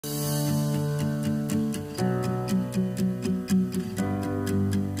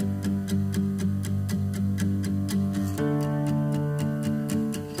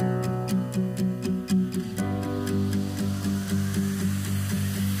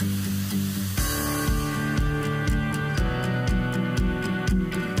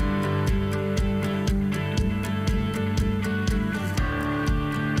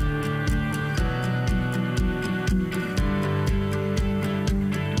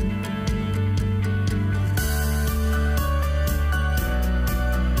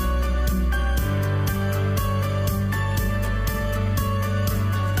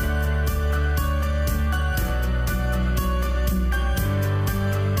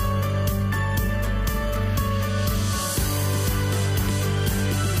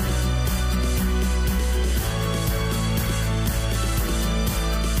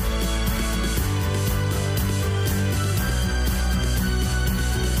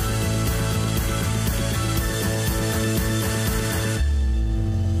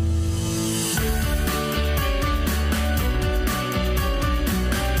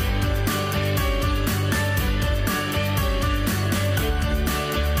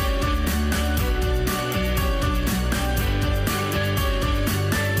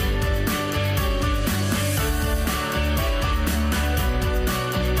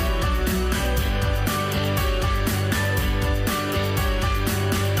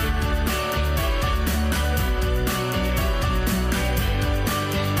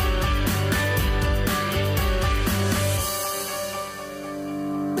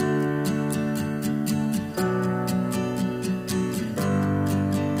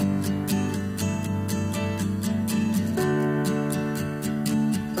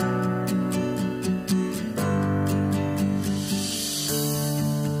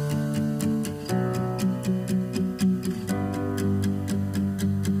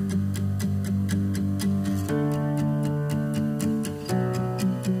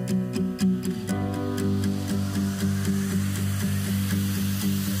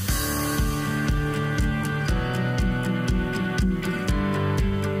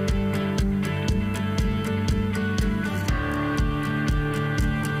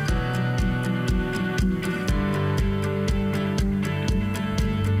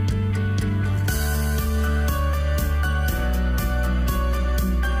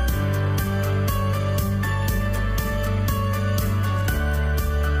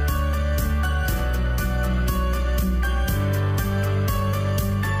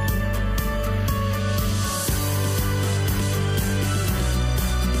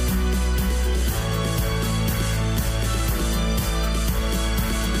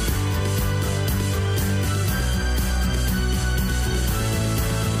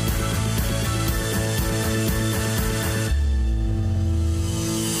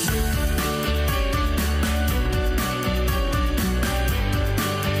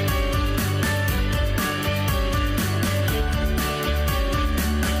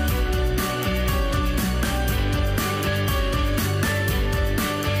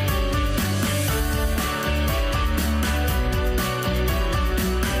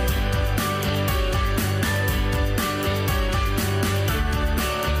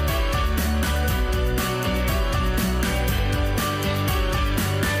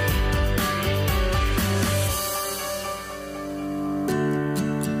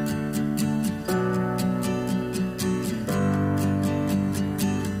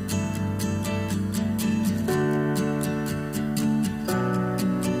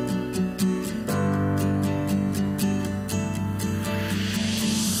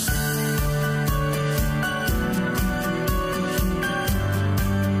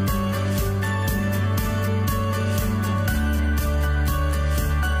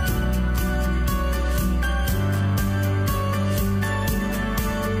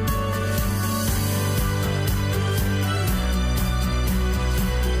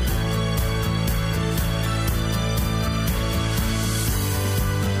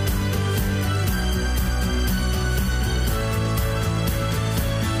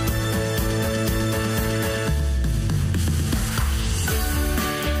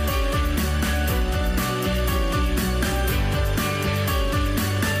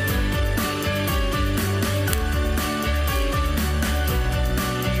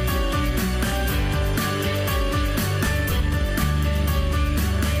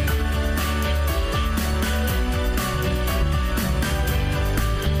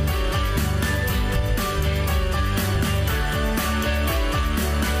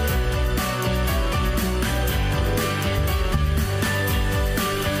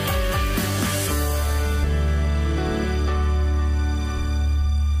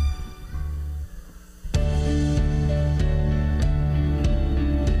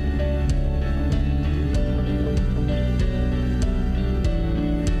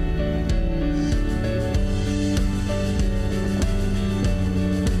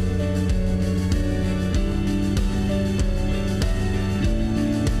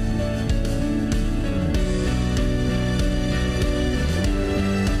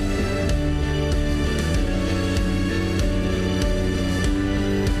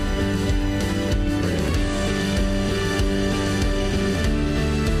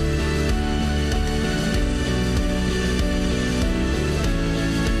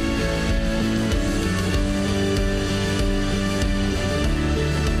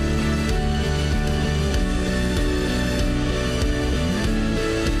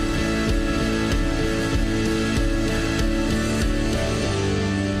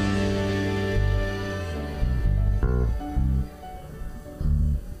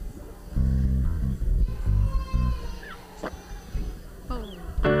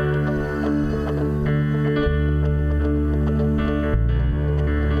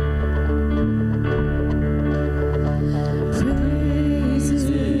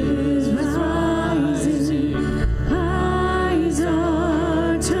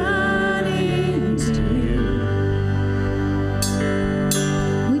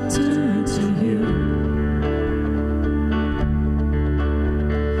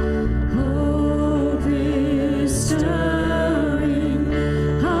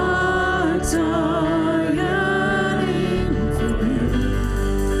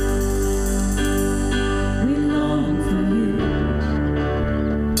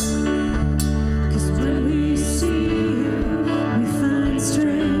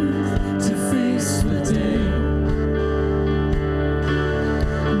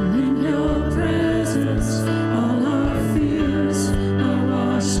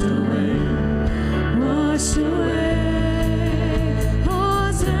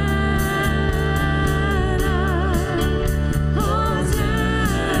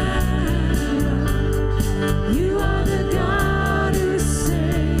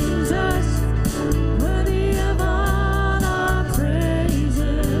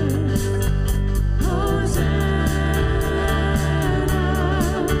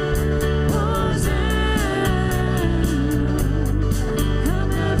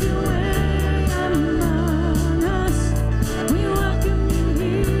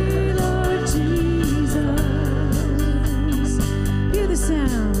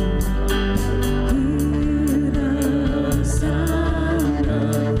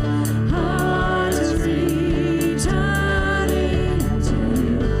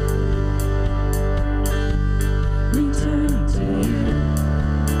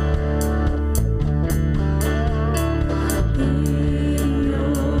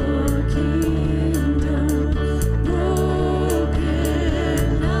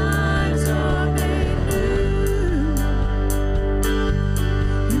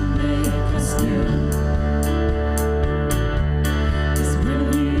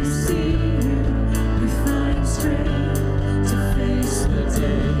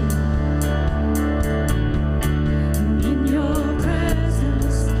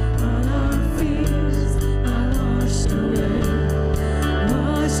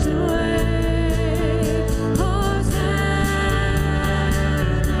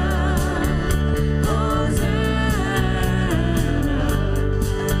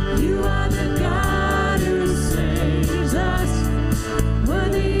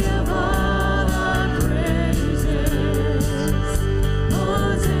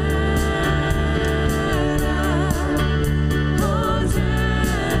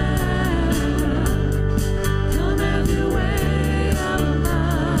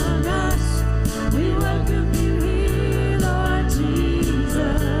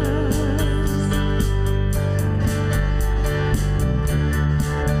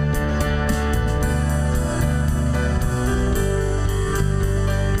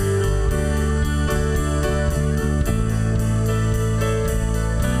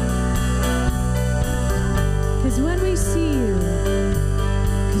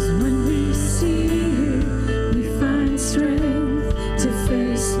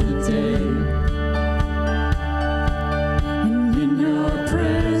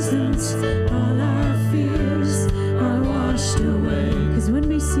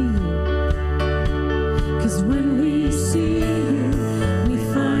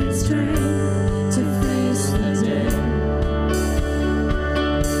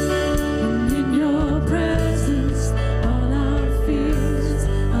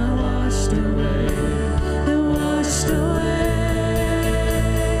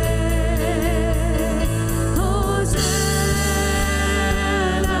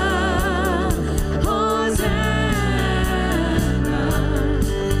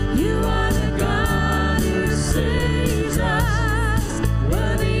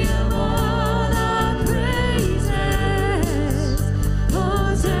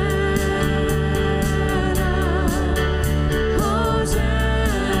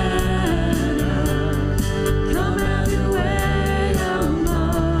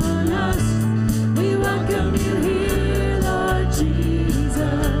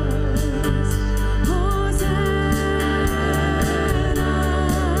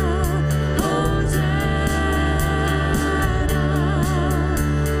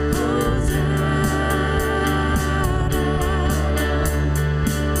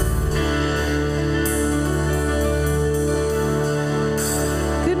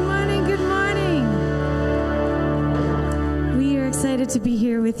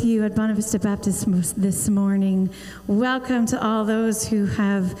with you at Bonavista Vista Baptist this morning. Welcome to all those who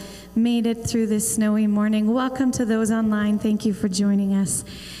have made it through this snowy morning. Welcome to those online. Thank you for joining us.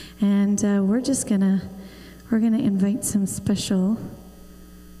 And we're gonna invite some special.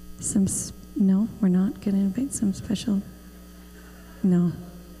 No, we're not gonna invite some special. No,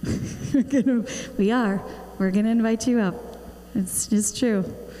 We're gonna invite you up. It's just true.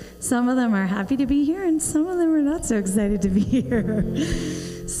 Some of them are happy to be here, and some of them are not so excited to be here.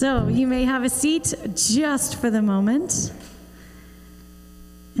 So you may have a seat just for the moment,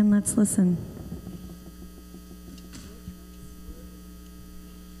 and let's listen.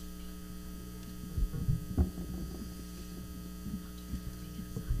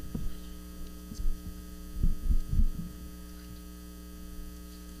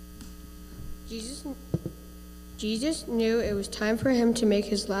 Jesus knew it was time for him to make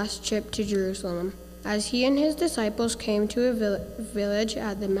his last trip to Jerusalem. As he and his disciples came to a village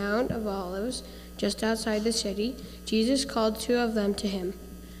at the Mount of Olives, just outside the city, Jesus called two of them to him.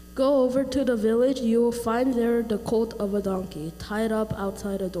 Go over to the village. You will find there the colt of a donkey, tied up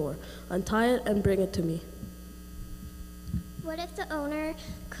outside a door. Untie it and bring it to me. What if the owner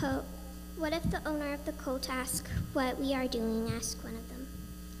of the colt asks what we are doing? Ask one of them.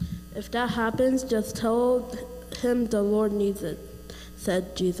 If that happens, just tell him the Lord needs it,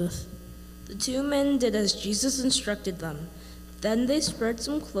 said Jesus. The two men did as Jesus instructed them. Then they spread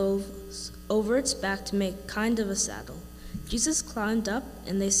some clothes over its back to make kind of a saddle. Jesus climbed up,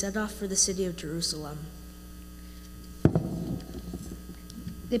 and they set off for the city of Jerusalem.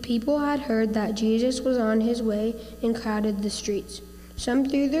 The people had heard that Jesus was on his way and crowded the streets. Some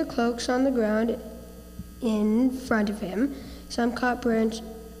threw their cloaks on the ground in front of him. Some cut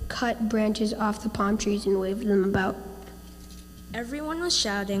branches off the palm trees and waved them about. Everyone was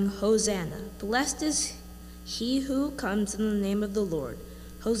shouting, "Hosanna! Blessed is he who comes in the name of the Lord.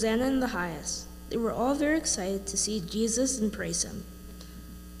 Hosanna in the highest." They were all very excited to see Jesus and praise him.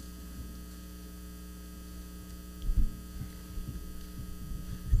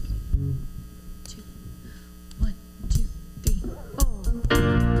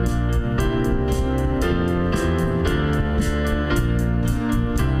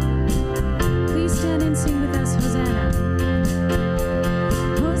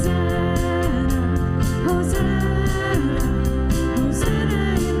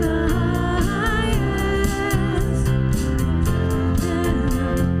 Hosanna in the highest.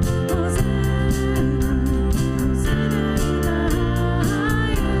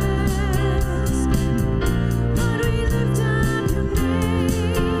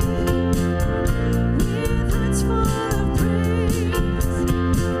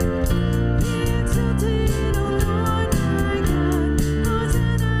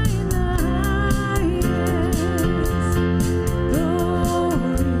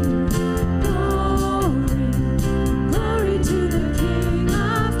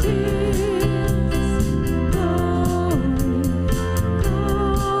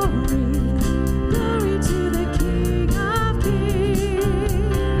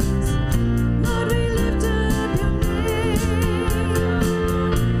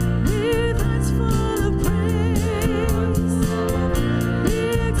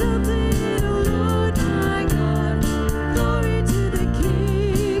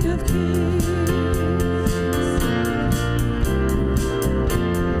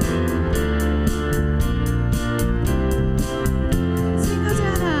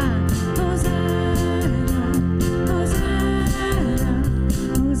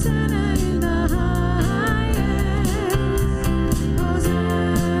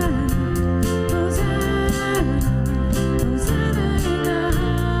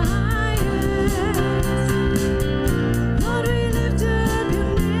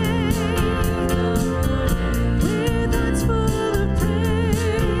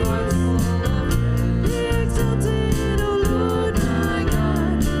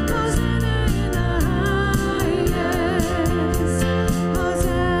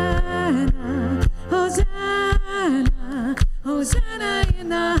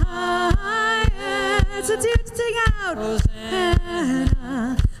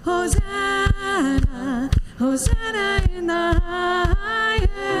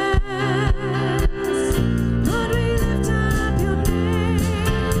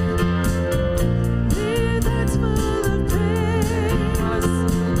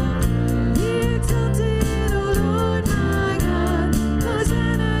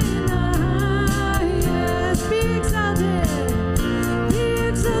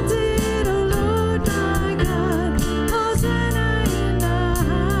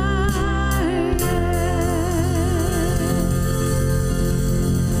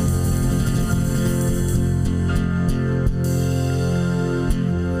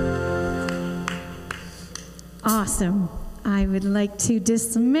 awesome. I would like to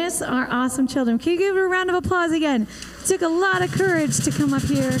dismiss our awesome children. Can you give her a round of applause again? It took a lot of courage to come up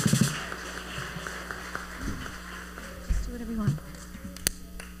here. Just do whatever you want.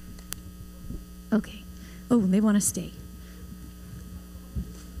 Okay. Oh, they want to stay.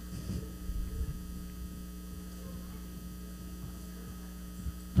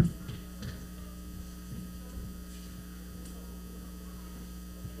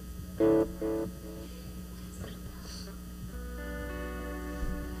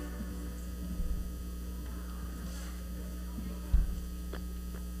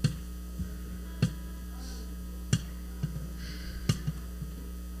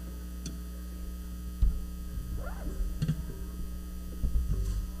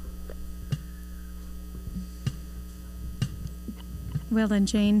 Well done,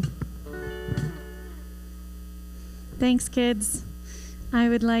 Jane. Thanks, kids. I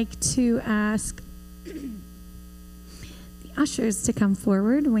would like to ask the ushers to come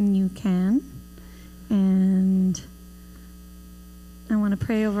forward when you can. And I want to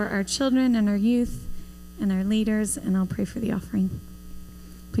pray over our children and our youth and our leaders, and I'll pray for the offering.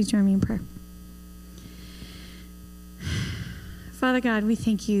 Please join me in prayer. Father God, we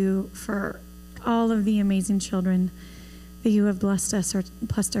thank you for all of the amazing children that you have blessed us, or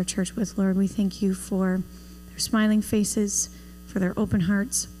blessed our church with, Lord. We thank you for their smiling faces, for their open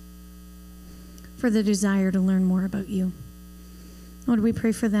hearts, for the desire to learn more about you. Lord, we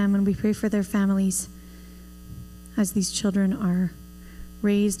pray for them and we pray for their families as these children are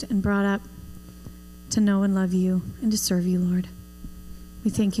raised and brought up to know and love you and to serve you, Lord. We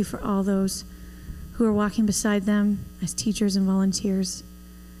thank you for all those who are walking beside them as teachers and volunteers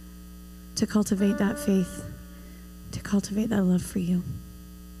to cultivate that faith, to cultivate that love for you.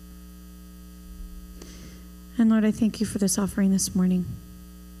 And Lord, I thank you for this offering this morning,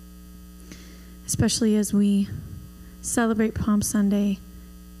 especially as we celebrate Palm Sunday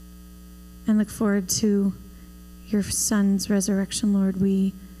and look forward to your Son's resurrection, Lord.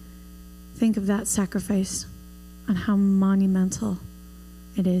 We think of that sacrifice and how monumental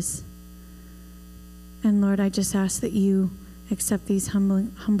it is. And Lord, I just ask that you accept these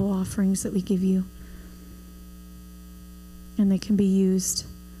humble offerings that we give you, and they can be used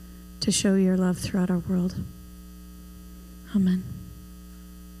to show your love throughout our world. Amen.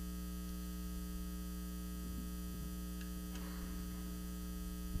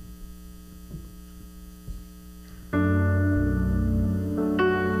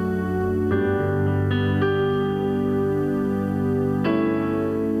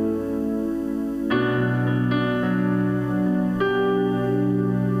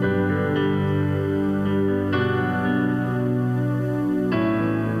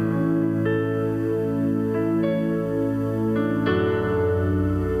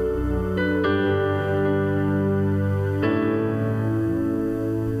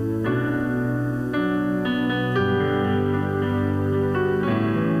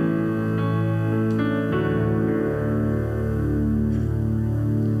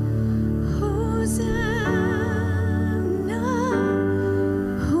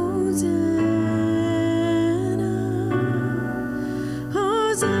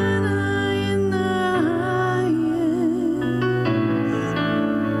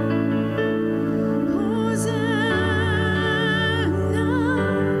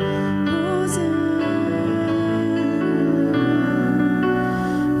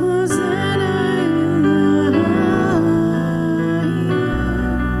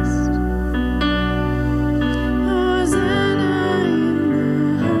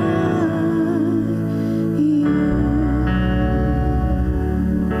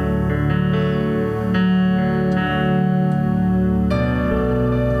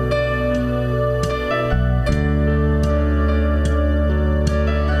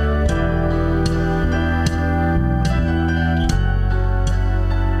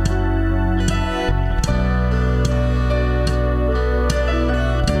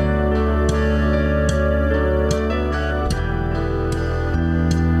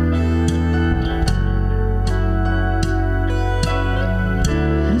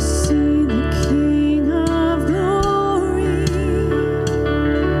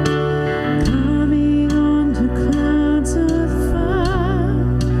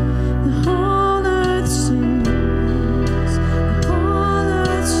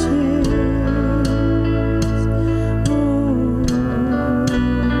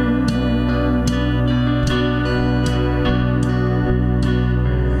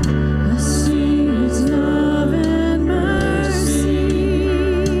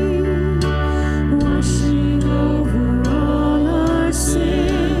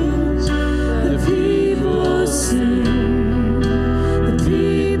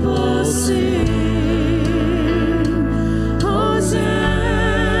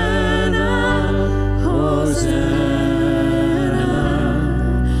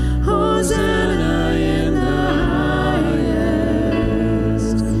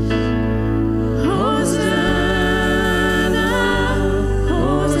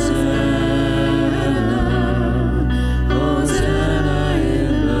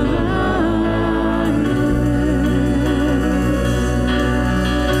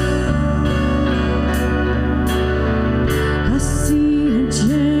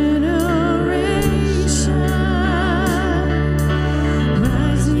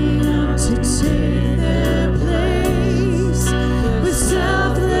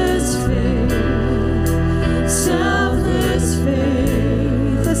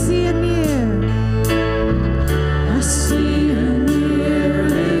 see it near. I see a near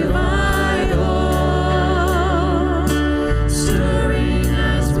revival, stirring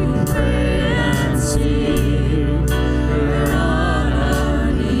as we pray and sing. We're on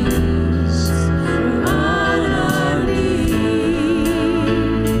our knees. We're on our knees.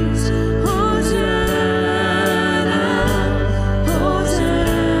 Hosanna,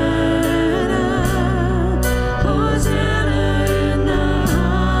 Hosanna, Hosanna in the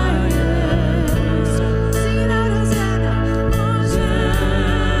highest. Sing it out, Hosanna,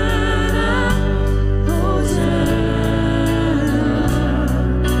 Hosanna, Hosanna,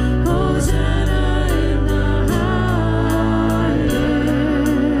 Hosanna in the highest.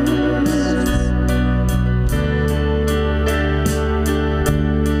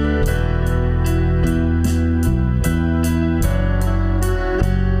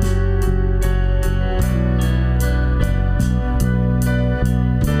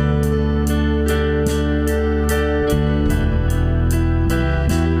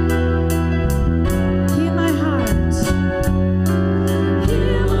 Hear my heart.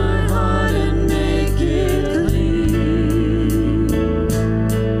 Hear my heart and make it clean.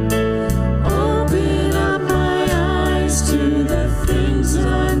 Open up my eyes to the things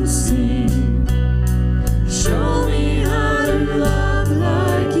unseen. Show me how to love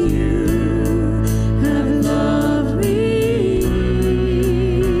like you have loved me.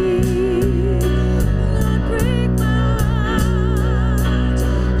 Lord, break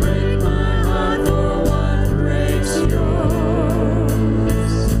my heart for what breaks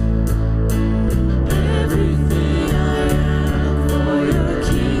yours. Everything I am for your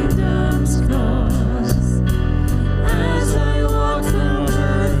kingdom's cause. As I walk from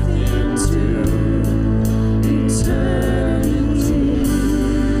earth into eternity.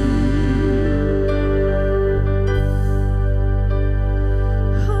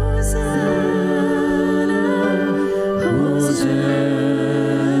 Hosanna,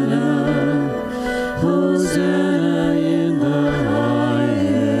 Hosanna, Hosanna in the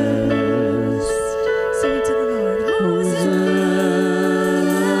highest. Sing it to the Lord. Hosanna,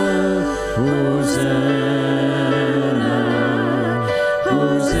 Hosanna,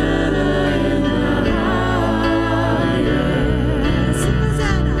 Hosanna in the highest.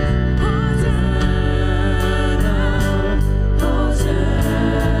 Hosanna, Hosanna, Hosanna,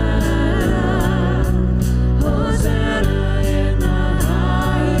 Hosanna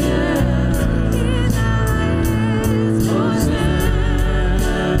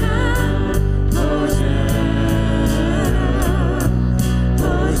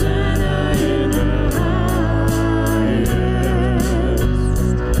in the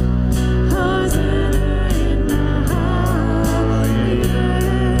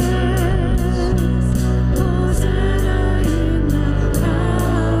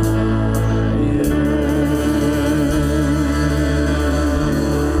highest.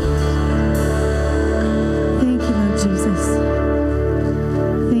 Thank you, Lord Jesus.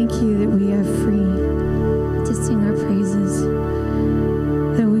 Thank you that we are free to sing our praises,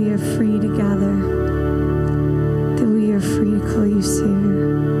 that we are free to gather, that we are free to call you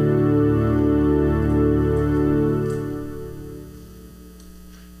Savior.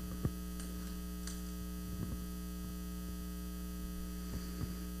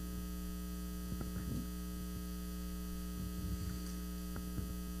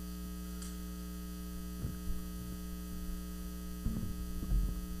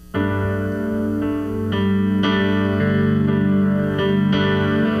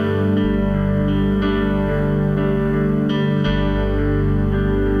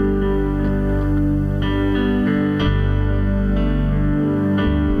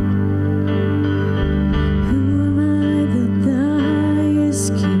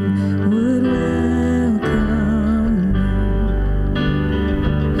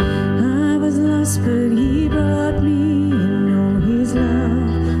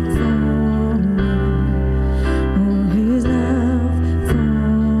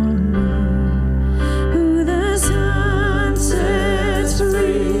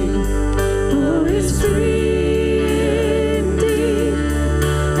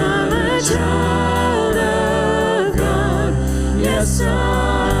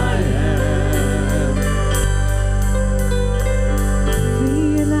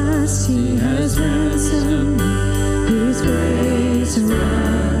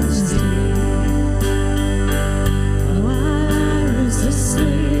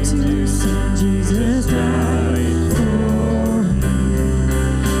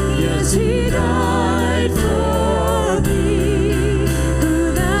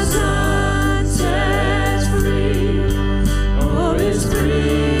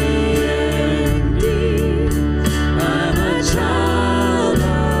 Free.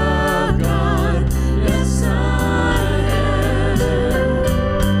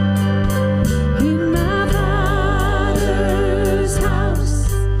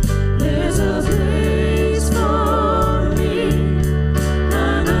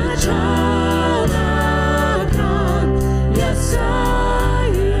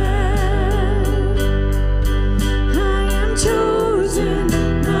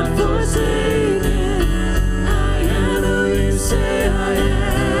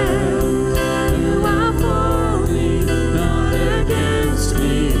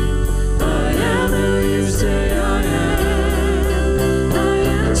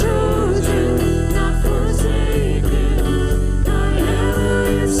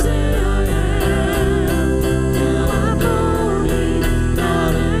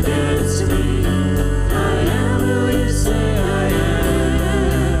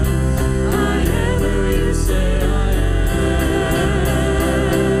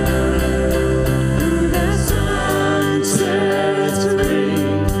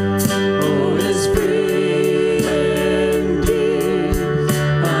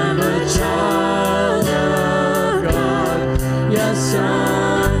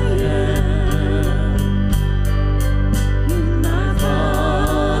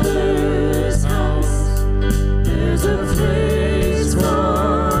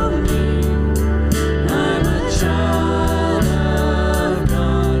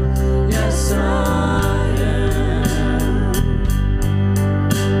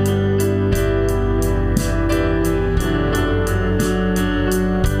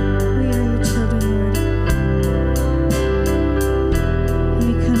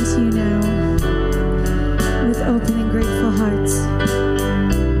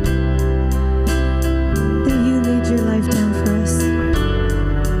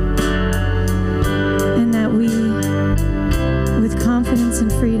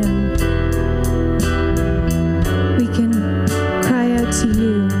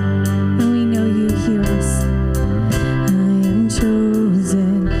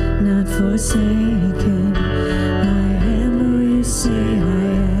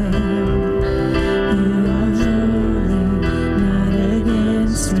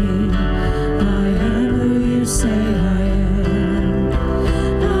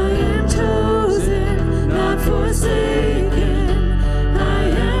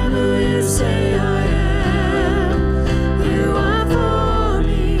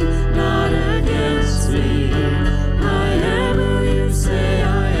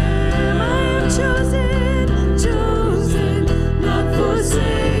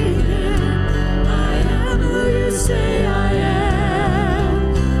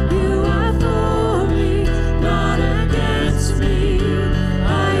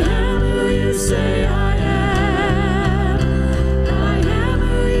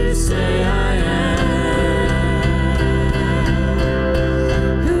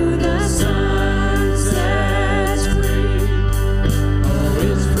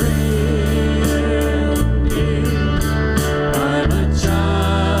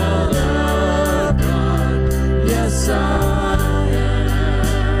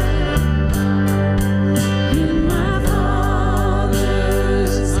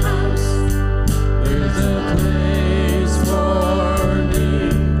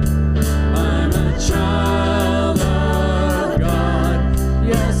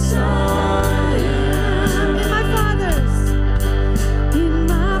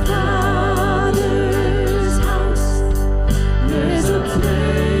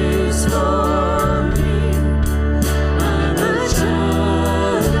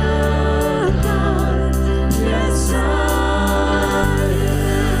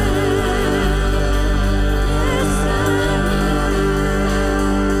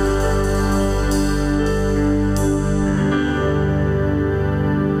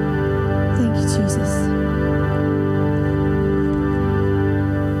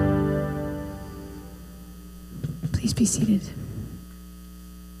 be seated.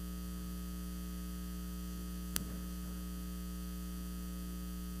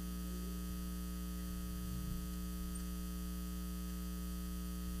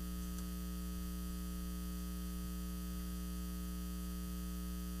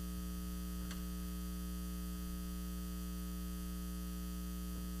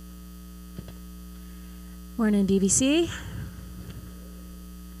 Morning, BBC.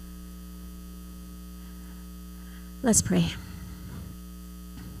 Let's pray.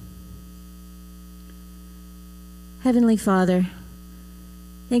 Heavenly Father,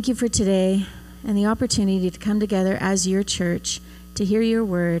 thank you for today and the opportunity to come together as your church to hear your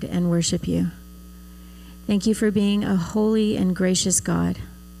word and worship you. Thank you for being a holy and gracious God.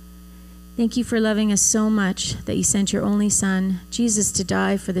 Thank you for loving us so much that you sent your only Son, Jesus, to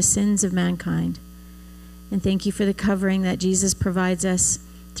die for the sins of mankind. And thank you for the covering that Jesus provides us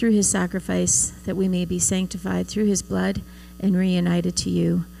through his sacrifice, that we may be sanctified through his blood and reunited to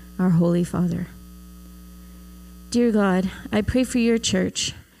you, our Holy Father. Dear God, I pray for your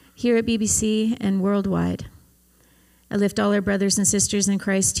church here at BBC and worldwide. I lift all our brothers and sisters in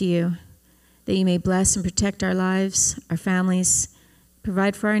Christ to you, that you may bless and protect our lives, our families,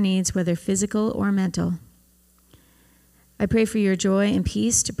 provide for our needs, whether physical or mental. I pray for your joy and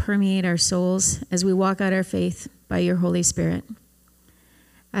peace to permeate our souls as we walk out our faith by your Holy Spirit.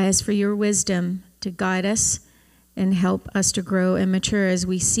 I ask for your wisdom to guide us and help us to grow and mature as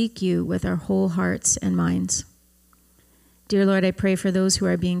we seek you with our whole hearts and minds. Dear Lord, I pray for those who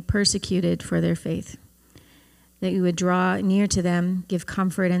are being persecuted for their faith, that you would draw near to them, give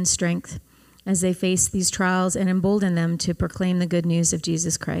comfort and strength as they face these trials, and embolden them to proclaim the good news of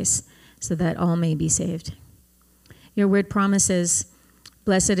Jesus Christ so that all may be saved. Your word promises,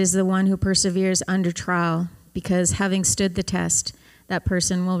 blessed is the one who perseveres under trial, because having stood the test, that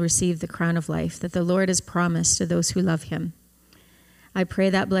person will receive the crown of life that the Lord has promised to those who love him. I pray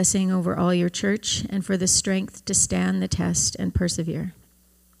that blessing over all your church and for the strength to stand the test and persevere.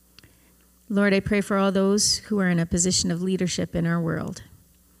 Lord, I pray for all those who are in a position of leadership in our world.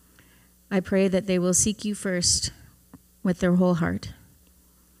 I pray that they will seek you first with their whole heart.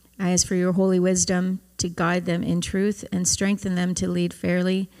 I ask for your holy wisdom to guide them in truth and strengthen them to lead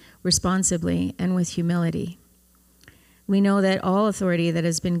fairly, responsibly, and with humility. We know that all authority that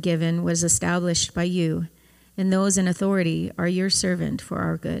has been given was established by you, and those in authority are your servant for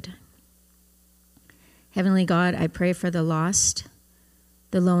our good. Heavenly God, I pray for the lost,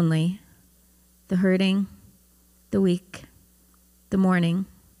 the lonely, the hurting, the weak, the mourning,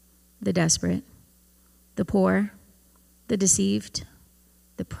 the desperate, the poor, the deceived,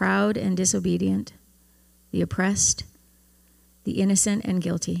 the proud and disobedient, the oppressed, the innocent and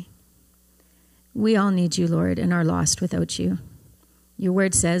guilty. We all need you, Lord, and are lost without you. Your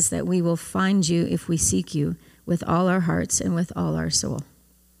word says that we will find you if we seek you with all our hearts and with all our soul.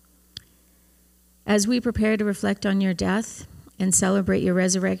 As we prepare to reflect on your death and celebrate your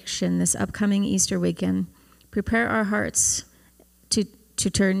resurrection this upcoming Easter weekend, prepare our hearts to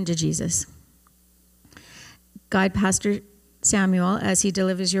turn to Jesus. Guide Pastor Samuel as he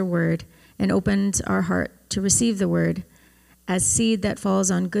delivers your word and opens our heart to receive the word as seed that falls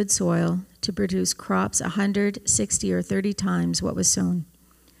on good soil to produce crops 100, 60, or 30 times what was sown.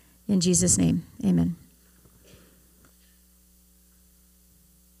 In Jesus' name, amen.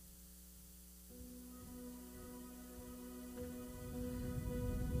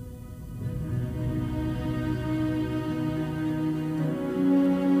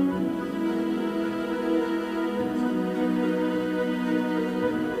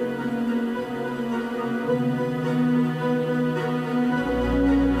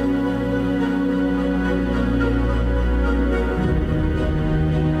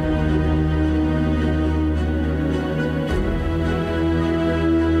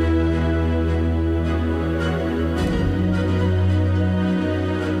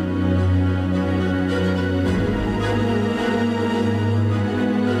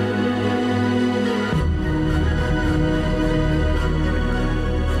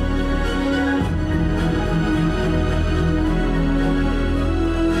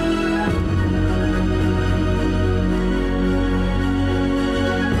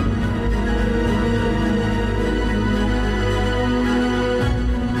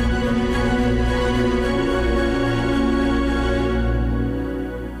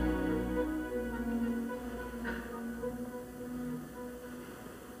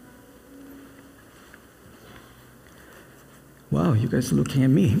 Wow, you guys are looking at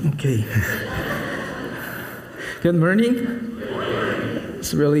me. Okay. Good morning.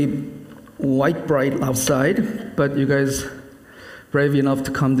 It's really white bright outside, but you guys brave enough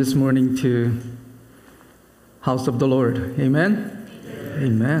to come this morning to house of the Lord. Amen?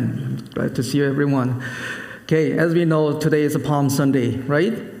 Amen. I'm glad to see everyone. Okay, as we know, today is a Palm Sunday,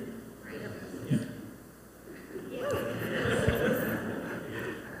 right?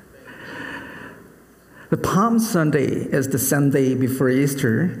 The Palm Sunday is the Sunday before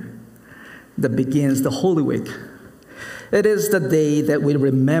Easter that begins the Holy Week. It is the day that we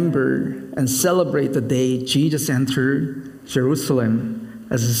remember and celebrate the day Jesus entered Jerusalem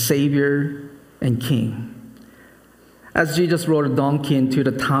as a Savior and King. As Jesus rode a donkey into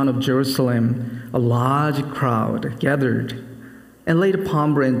the town of Jerusalem, a large crowd gathered and laid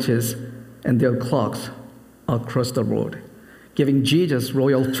palm branches and their cloaks across the road, giving Jesus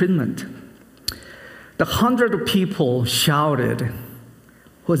royal treatment. The hundreds of people shouted,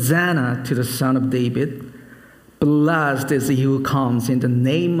 "Hosanna to the Son of David! Blessed is he who comes in the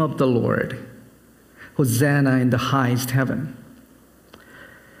name of the Lord! Hosanna in the highest heaven!"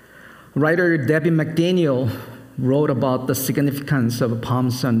 Writer Debbie McDaniel wrote about the significance of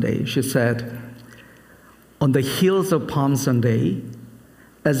Palm Sunday. She said, "On the heels of Palm Sunday,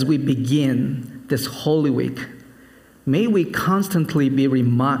 as we begin this Holy Week, may we constantly be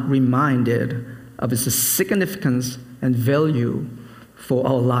reminded of its significance and value for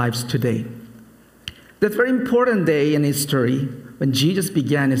our lives today. That very important day in history when Jesus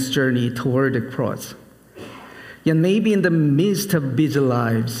began his journey toward the cross. Yet maybe in the midst of busy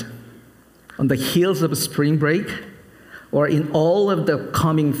lives, on the heels of spring break, or in all of the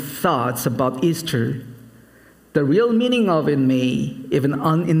coming thoughts about Easter, the real meaning of it may even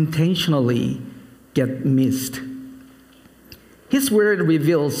unintentionally get missed. His word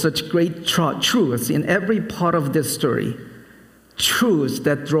reveals such great truths in every part of this story, truths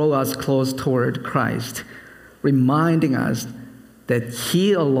that draw us close toward Christ, reminding us that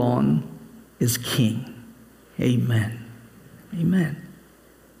he alone is King. Amen. Amen.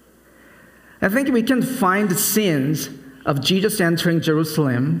 I think we can find the scenes of Jesus entering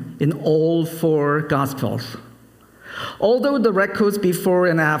Jerusalem in all four Gospels. Although the records before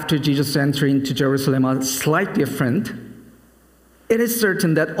and after Jesus entering into Jerusalem are slightly different, it is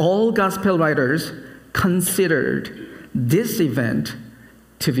certain that all Gospel writers considered this event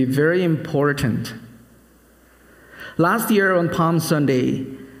to be very important. Last year on Palm Sunday,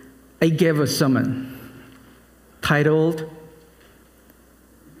 I gave a sermon titled,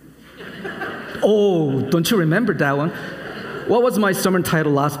 oh, don't you remember that one? What was my sermon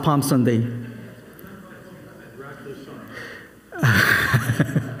title last Palm Sunday? Miraculous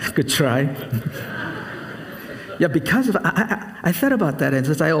Sign. Good try. Yeah, because of, I thought about that,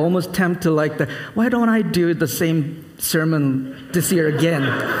 and I almost tempted why don't I do the same sermon this year again?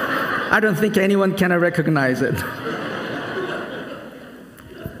 I don't think anyone can recognize it.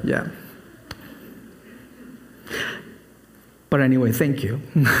 Yeah. But anyway, thank you.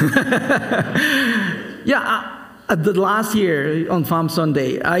 The last year on Palm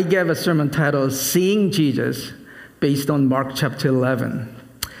Sunday, I gave a sermon titled Seeing Jesus, based on Mark chapter 11.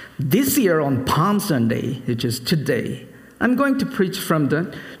 This year on Palm Sunday, which is today, I'm going to preach from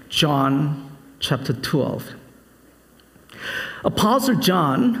the John chapter 12. Apostle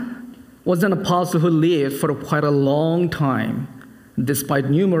John was an apostle who lived for quite a long time, despite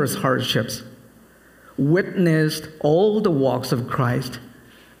numerous hardships, witnessed all the works of Christ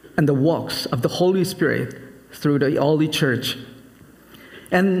and the works of the Holy Spirit through the early church.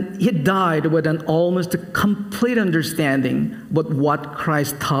 And he died with an almost complete understanding of what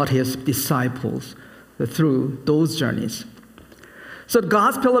Christ taught his disciples through those journeys. So the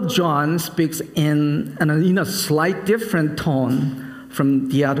Gospel of John speaks in a slight different tone from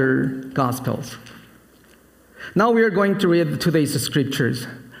the other Gospels. Now we are going to read today's scriptures.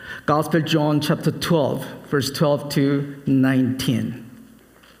 Gospel of John chapter 12, verse 12 to 19.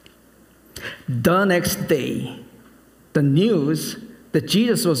 The next day, the news that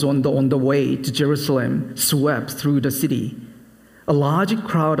Jesus was on the way to Jerusalem swept through the city. A large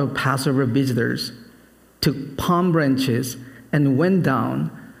crowd of Passover visitors took palm branches and went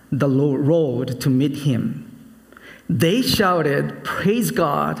down the road to meet him. They shouted, "Praise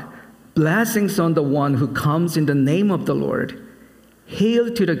God, blessings on the one who comes in the name of the Lord.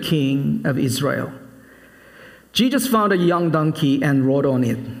 Hail to the King of Israel." Jesus found a young donkey and rode on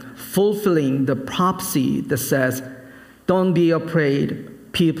it, fulfilling the prophecy that says, "Don't be afraid,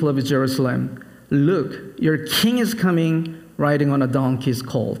 people of Jerusalem. Look, your king is coming riding on a donkey's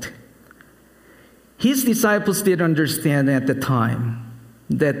colt." His disciples didn't understand at the time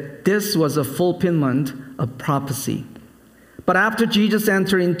that this was a fulfillment of prophecy. But after Jesus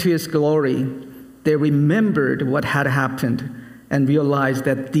entered into his glory, they remembered what had happened and realized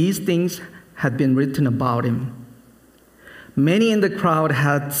that these things had been written about him. Many in the crowd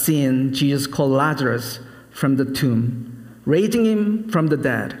had seen Jesus call Lazarus from the tomb, raising him from the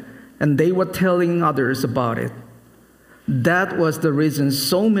dead, and they were telling others about it. That was the reason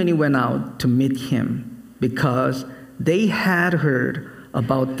so many went out to meet him, because they had heard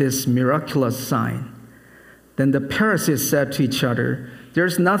about this miraculous sign. Then the Pharisees said to each other,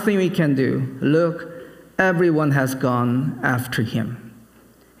 "There's nothing we can do. Look, everyone has gone after him."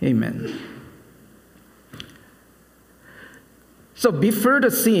 Amen. So before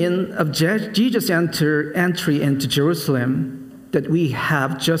the scene of Jesus' entry into Jerusalem that we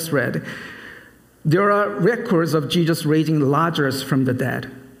have just read, there are records of Jesus raising Lazarus from the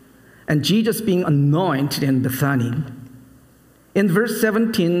dead and Jesus being anointed in Bethany. In verse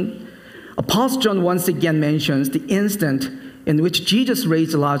 17, Apostle John once again mentions the instant in which Jesus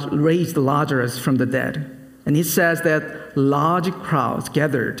raised Lazarus from the dead. And he says that large crowds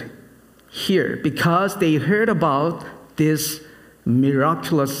gathered here because they heard about this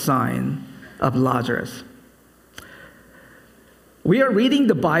miraculous sign of Lazarus. We are reading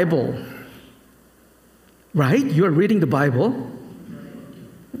the Bible, right? You are reading the Bible?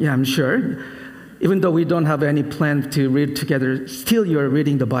 Yeah, I'm sure. Even though we don't have any plan to read together, still you are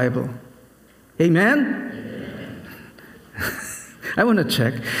reading the Bible. Amen? I want to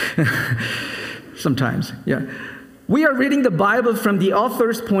check. Sometimes, yeah. We are reading the Bible from the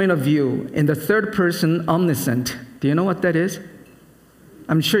author's point of view in the third person omniscient. Do you know what that is?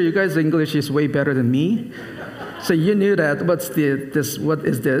 I'm sure you guys' English is way better than me. So you knew that. What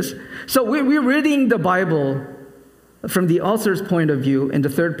is this? So we're reading the Bible from the author's point of view in the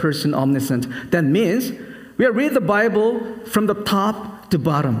third person omniscient. That means we are reading the Bible from the top to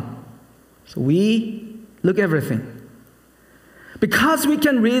bottom. So we look at everything. Because we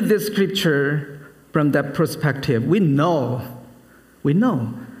can read this scripture from that perspective, we know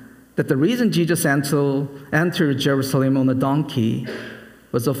that the reason Jesus entered Jerusalem on a donkey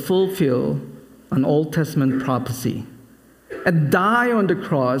was to fulfill an Old Testament prophecy and die on the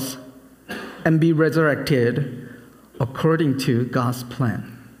cross and be resurrected according to God's plan.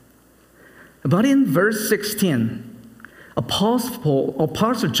 But in verse 16,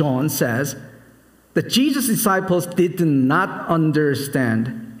 Apostle John says that Jesus' disciples did not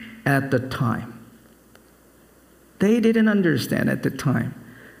understand at the time. They didn't understand at the time.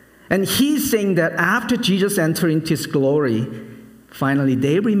 And he's saying that after Jesus entered into his glory, finally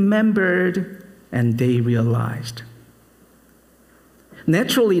they remembered and they realized.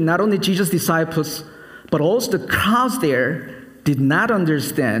 Naturally, not only Jesus' disciples, but also the crowds there did not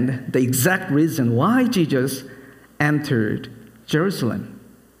understand the exact reason why Jesus entered Jerusalem.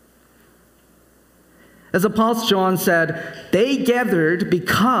 As Apostle John said, they gathered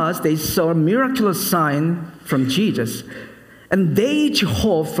because they saw a miraculous sign from Jesus, and they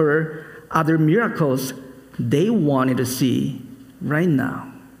hoped for other miracles they wanted to see right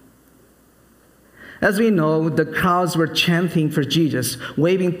now. As we know, the crowds were chanting for Jesus,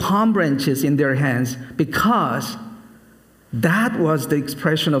 waving palm branches in their hands, because that was the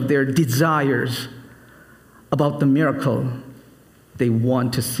expression of their desires about the miracle they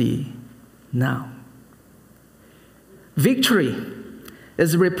want to see now. Victory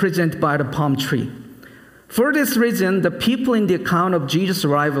is represented by the palm tree. For this reason, the people in the account of Jesus'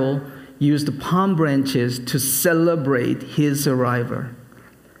 arrival used palm branches to celebrate his arrival.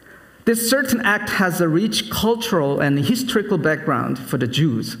 This certain act has a rich cultural and historical background for the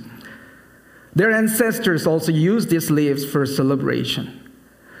Jews. Their ancestors also used these leaves for celebration.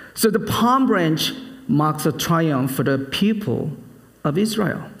 So the palm branch marks a triumph for the people of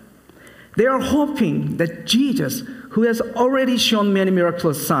Israel. They are hoping that Jesus, who has already shown many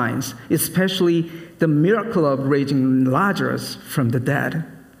miraculous signs, especially the miracle of raising Lazarus from the dead,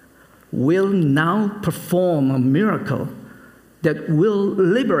 will now perform a miracle that will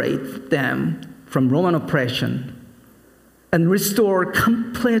liberate them from Roman oppression and restore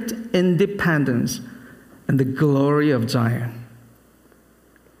complete independence and the glory of Zion.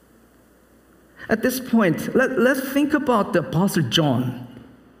 At this point, let's think about the Apostle John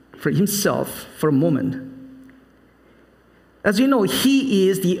for himself for a moment. As you know, he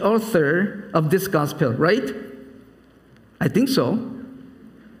is the author of this gospel, right? I think so.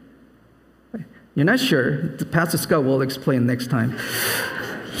 You're not sure? Pastor Scott will explain next time.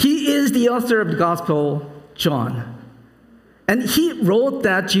 He is the author of the gospel, John. And he wrote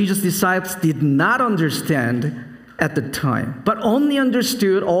that Jesus' disciples did not understand at the time, but only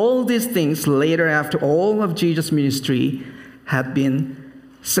understood all these things later after all of Jesus' ministry had been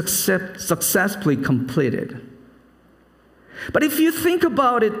successfully completed. But if you think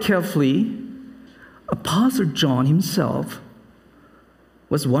about it carefully, Apostle John himself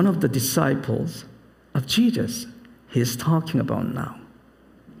was one of the disciples of Jesus he's talking about now.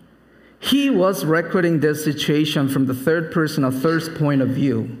 He was recording this situation from the third person or third point of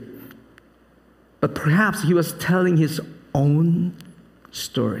view. But perhaps he was telling his own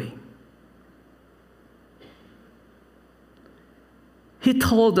story. He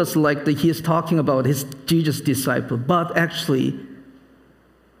told us like that he is talking about his Jesus disciple, but actually,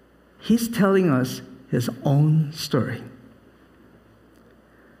 he's telling us his own story.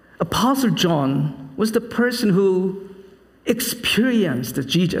 Apostle John was the person who experienced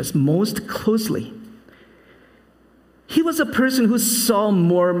Jesus most closely. He was a person who saw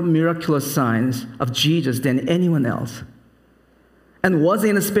more miraculous signs of Jesus than anyone else, and was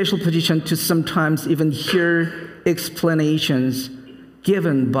in a special position to sometimes even hear explanations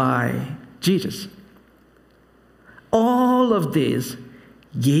given by Jesus. All of this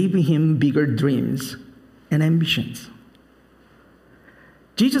gave him bigger dreams and ambitions.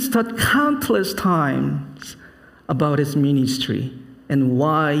 Jesus taught countless times about his ministry and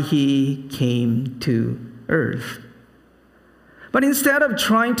why he came to earth. But instead of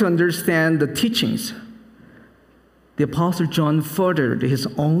trying to understand the teachings, the Apostle John furthered his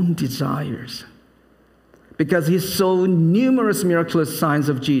own desires because he saw numerous miraculous signs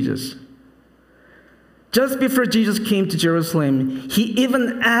of Jesus. Just before Jesus came to Jerusalem, he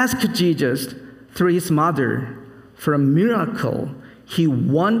even asked Jesus through his mother for a miracle he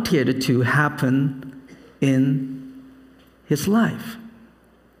wanted to happen in his life.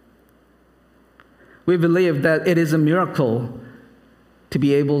 We believe that it is a miracle to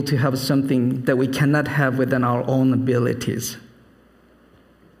be able to have something that we cannot have within our own abilities.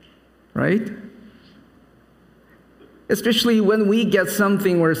 Right? Especially when we get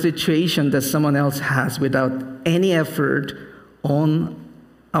something or a situation that someone else has without any effort on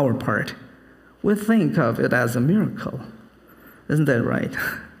our part. We think of it as a miracle. Isn't that right?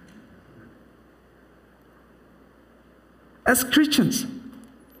 As Christians,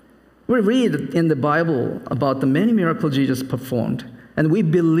 we read in the Bible about the many miracles Jesus performed, and we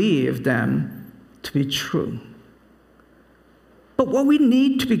believe them to be true. But what we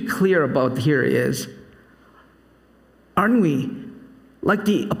need to be clear about here is, aren't we like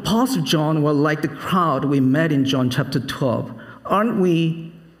the Apostle John or like the crowd we met in John chapter 12? Aren't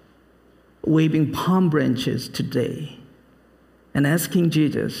we waving palm branches today and asking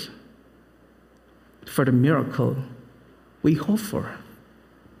Jesus for the miracle we hope for?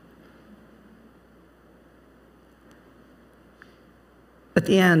 At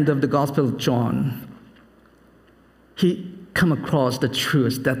the end of the Gospel of John, he come across the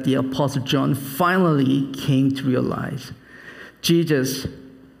truth that the Apostle John finally came to realize. Jesus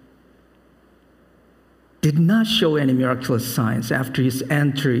did not show any miraculous signs after his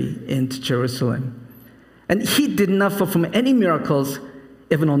entry into Jerusalem. And he did not perform any miracles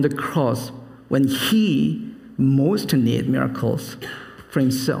even on the cross when he most needed miracles for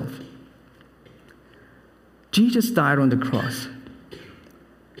himself. Jesus died on the cross,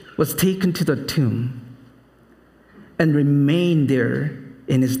 was taken to the tomb, and remained there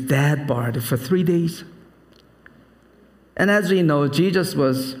in his dead body for 3 days. And as we know, Jesus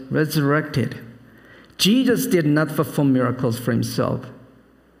was resurrected. Jesus did not perform miracles for himself,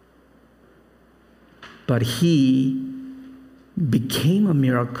 but he became a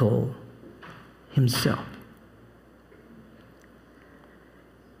miracle himself.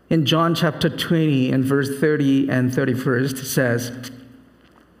 In John chapter 20 and verse 30 and 31, it says,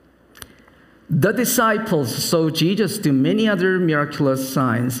 "The disciples saw Jesus do many other miraculous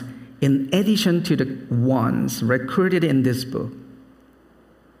signs in addition to the ones recorded in this book.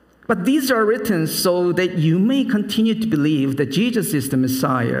 But these are written so that you may continue to believe that Jesus is the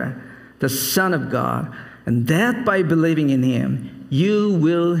Messiah, the Son of God, and that by believing in him, you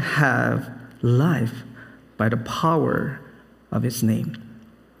will have life by the power of his name."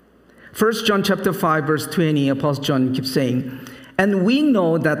 1 John chapter 5, verse 20, Apostle John keeps saying, "And we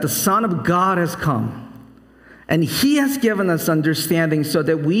know that the Son of God has come, and he has given us understanding so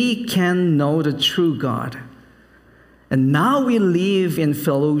that we can know the true God. And now we live in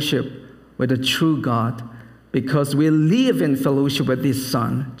fellowship with the true God because we live in fellowship with his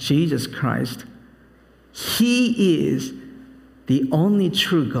Son, Jesus Christ. He is the only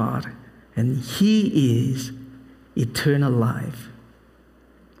true God, and he is eternal life."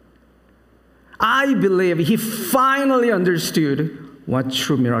 I believe he finally understood what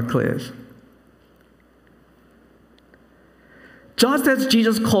true miracle is. Just as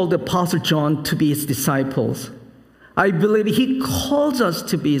Jesus called the Apostle John to be his disciples, I believe he calls us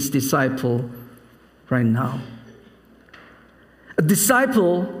to be his disciple right now. A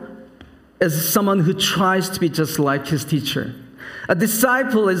disciple is someone who tries to be just like his teacher. A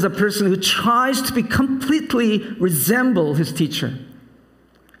disciple is a person who tries to be completely resemble his teacher.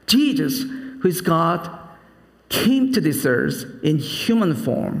 Jesus, who is God, came to this earth in human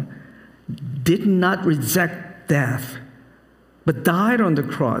form, did not reject death, but died on the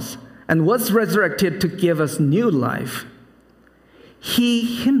cross and was resurrected to give us new life.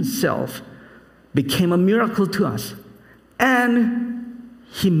 He himself became a miracle to us, and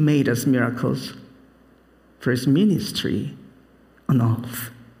he made us miracles for his ministry on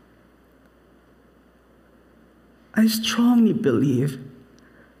earth. I strongly believe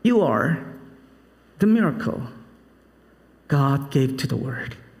you are the miracle God gave to the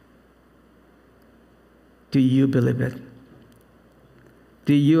world. Do you believe it?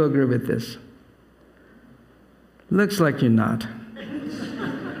 Do you agree with this? Looks like you're not.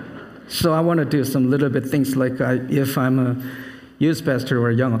 So I want to do some little bit things like if I'm a youth pastor or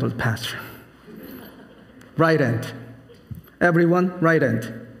a young adult pastor. Right hand. Everyone, right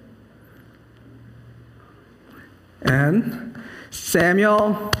hand. And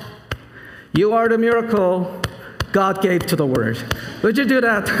Samuel, you are the miracle God gave to the world. Would you do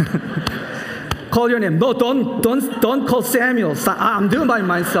that? Call your name. No, don't call Samuel. I'm doing by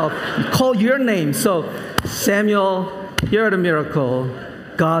myself. Call your name. So, Samuel, you're the miracle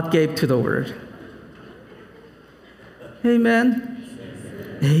God gave to the world.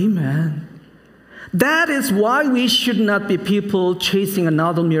 Amen. Amen. That is why we should not be people chasing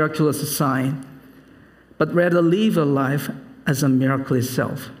another miraculous sign, but rather live a life as a miracle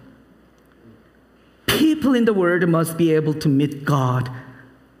itself. People in the world must be able to meet God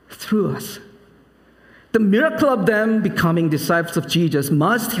through us. The miracle of them becoming disciples of Jesus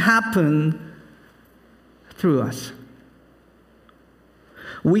must happen through us.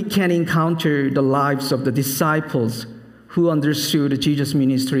 We can encounter the lives of the disciples who understood Jesus'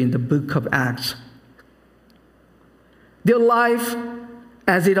 ministry in the book of Acts. Their life,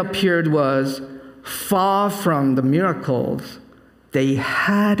 as it appeared, was far from the miracles they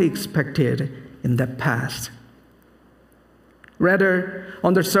had expected in the past. Rather,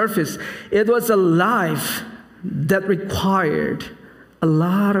 on the surface, it was a life that required a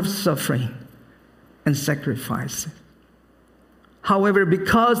lot of suffering and sacrifice. However,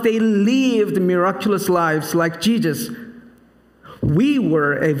 because they lived miraculous lives like Jesus, we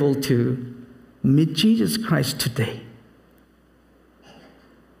were able to meet Jesus Christ today.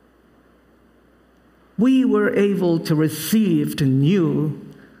 We were able to receive the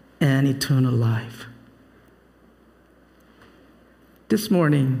new and eternal life. This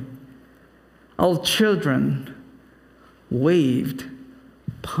morning, our children waved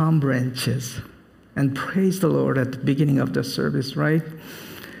palm branches and praised the Lord at the beginning of the service, right?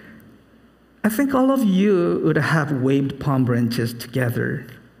 I think all of you would have waved palm branches together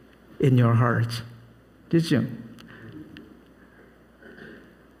in your hearts. Did you?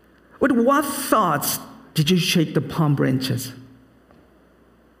 With what thoughts did you shake the palm branches?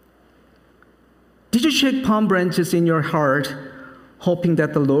 Did you shake palm branches in your heart, hoping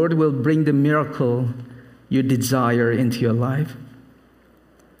that the Lord will bring the miracle you desire into your life?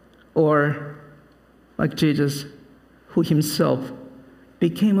 Or, like Jesus, who himself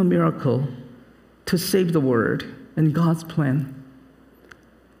became a miracle to save the world and God's plan,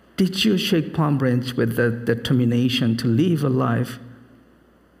 did you shake palm branch with the determination to live a life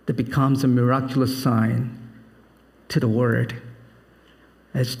that becomes a miraculous sign to the world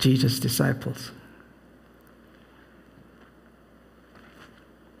as Jesus' disciples?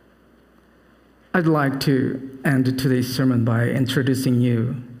 I'd like to end today's sermon by introducing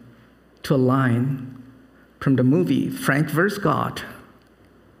you to a line from the movie Frank vs. God.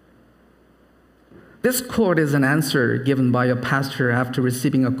 This quote is an answer given by a pastor after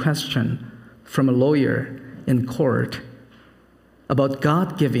receiving a question from a lawyer in court about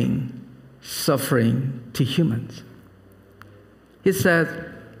God giving suffering to humans. He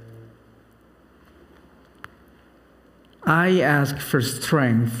said, "I asked for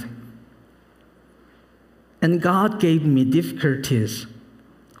strength, and God gave me difficulties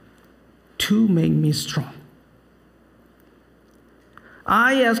to make me strong.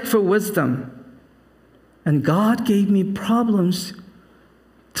 I asked for wisdom, and God gave me problems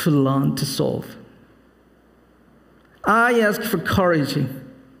to learn to solve. I asked for courage,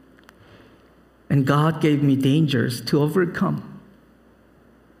 and God gave me dangers to overcome.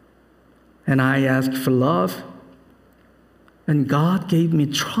 And I asked for love, and God gave me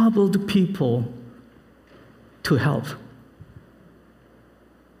troubled people to help.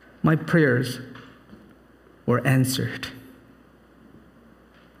 My prayers were answered."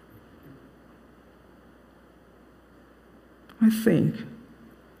 I think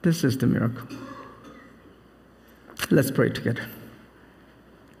this is the miracle. Let's pray together.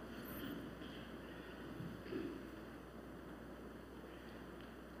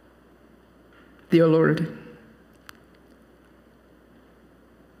 Dear Lord,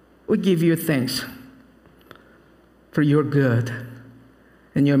 we give you thanks for your good,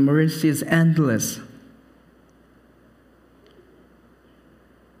 and your mercy is endless.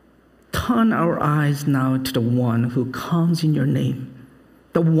 Turn our eyes now to the one who comes in your name,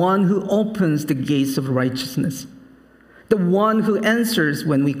 the one who opens the gates of righteousness, the one who answers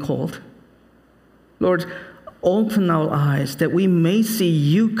when we call. Lord, open our eyes that we may see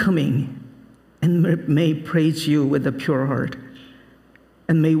you coming and may praise you with a pure heart,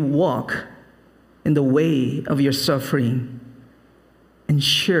 and may walk in the way of your suffering and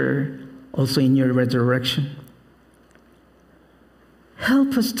share also in your resurrection.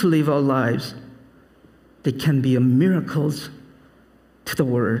 Help us to live our lives that can be miracles to the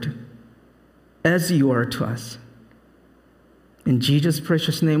world as you are to us. In Jesus'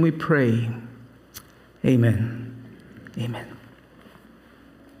 precious name we pray. Amen. Amen.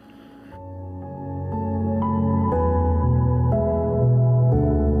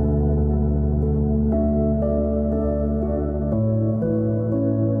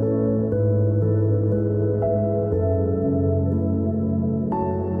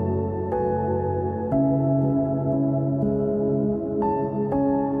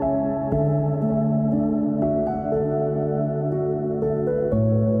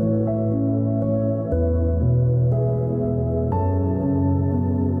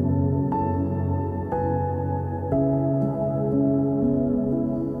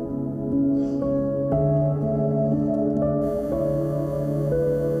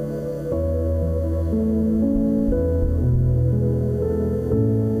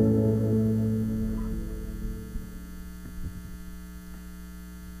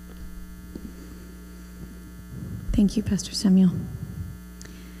 Thank you, Pastor Samuel.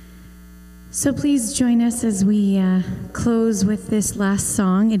 So please join us as we close with this last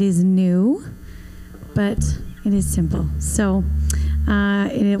song. It is new, but it is simple. So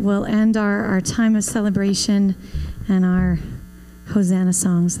it will end our time of celebration and our Hosanna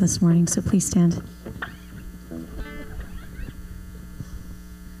songs this morning. So please stand.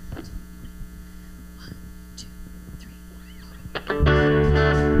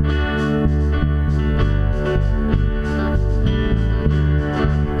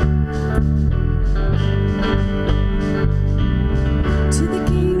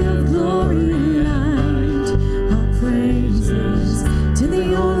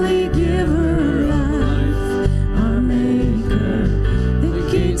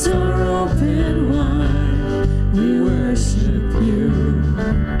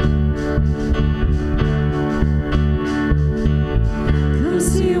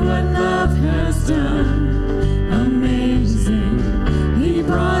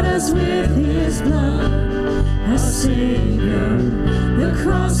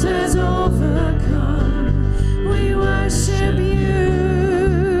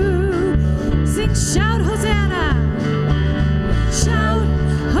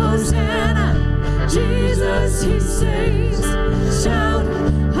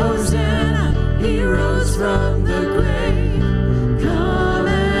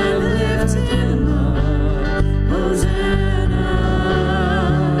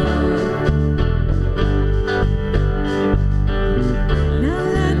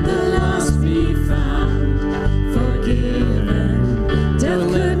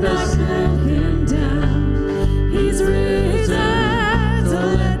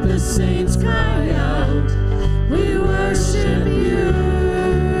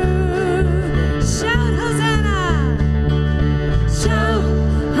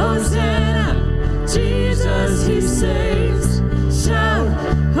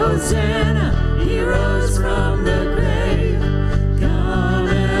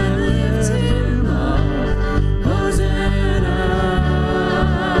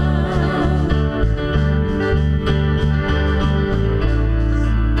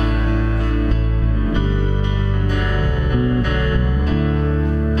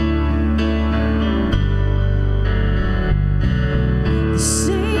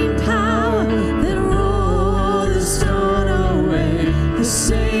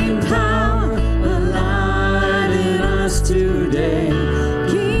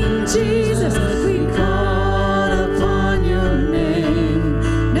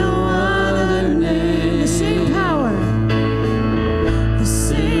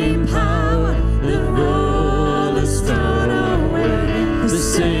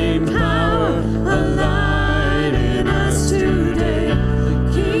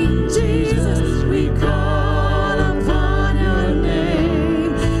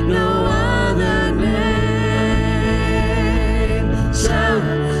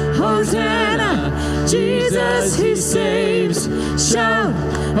 Hosanna, Jesus, he saves. Shout,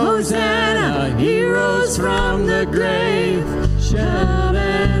 Hosanna, he rose from the grave. Shout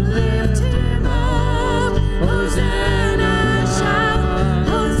and lift him up. Hosanna, shout,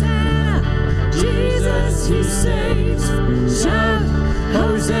 Hosanna, Jesus, he saves. Shout,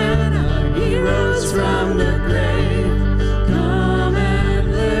 Hosanna, he rose from the grave. Come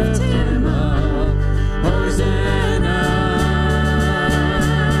and lift him up. Hosanna.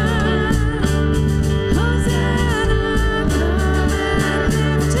 Hosanna, come and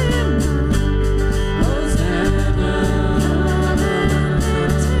lift him up. Hosanna, come and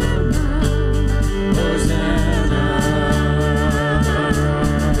lift him up. Hosanna.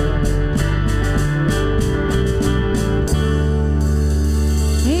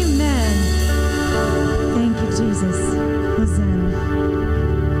 Amen. Thank you, Jesus. Hosanna.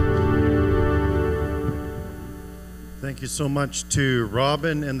 Thank you so much to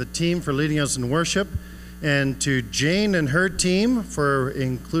Robin and the team for leading us in worship, and to Jane and her team for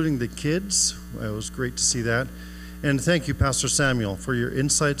including the kids. It was great to see that. And thank you, Pastor Samuel, for your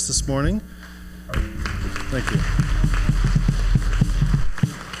insights this morning. Thank you.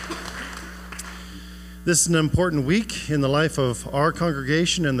 This is an important week in the life of our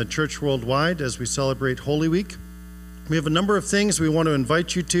congregation and the church worldwide as we celebrate Holy Week. We have a number of things we want to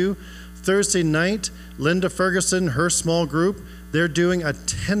invite you to. Thursday night, Linda Ferguson, her small group, they're doing a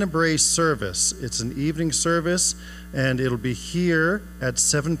Tenebrae service. It's an evening service, and it'll be here at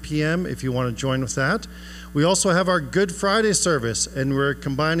 7 p.m. if you want to join with that. We also have our Good Friday service, and we're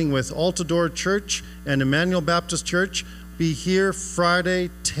combining with Altador Church and Emmanuel Baptist Church. Be here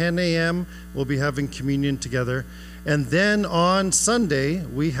Friday, 10 a.m. We'll be having communion together. And then on Sunday,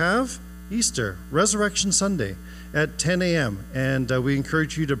 we have Easter, Resurrection Sunday, at 10 a.m. And we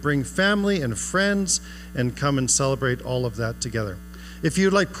encourage you to bring family and friends and come and celebrate all of that together. If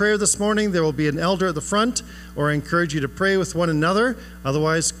you'd like prayer this morning, there will be an elder at the front, or I encourage you to pray with one another.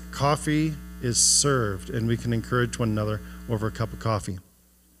 Otherwise, coffee is served, and we can encourage one another over a cup of coffee.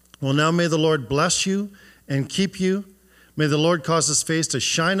 Well, now may the Lord bless you and keep you. May the Lord cause his face to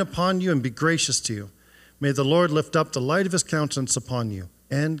shine upon you and be gracious to you. May the Lord lift up the light of his countenance upon you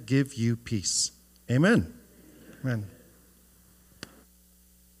and give you peace. Amen. Amen.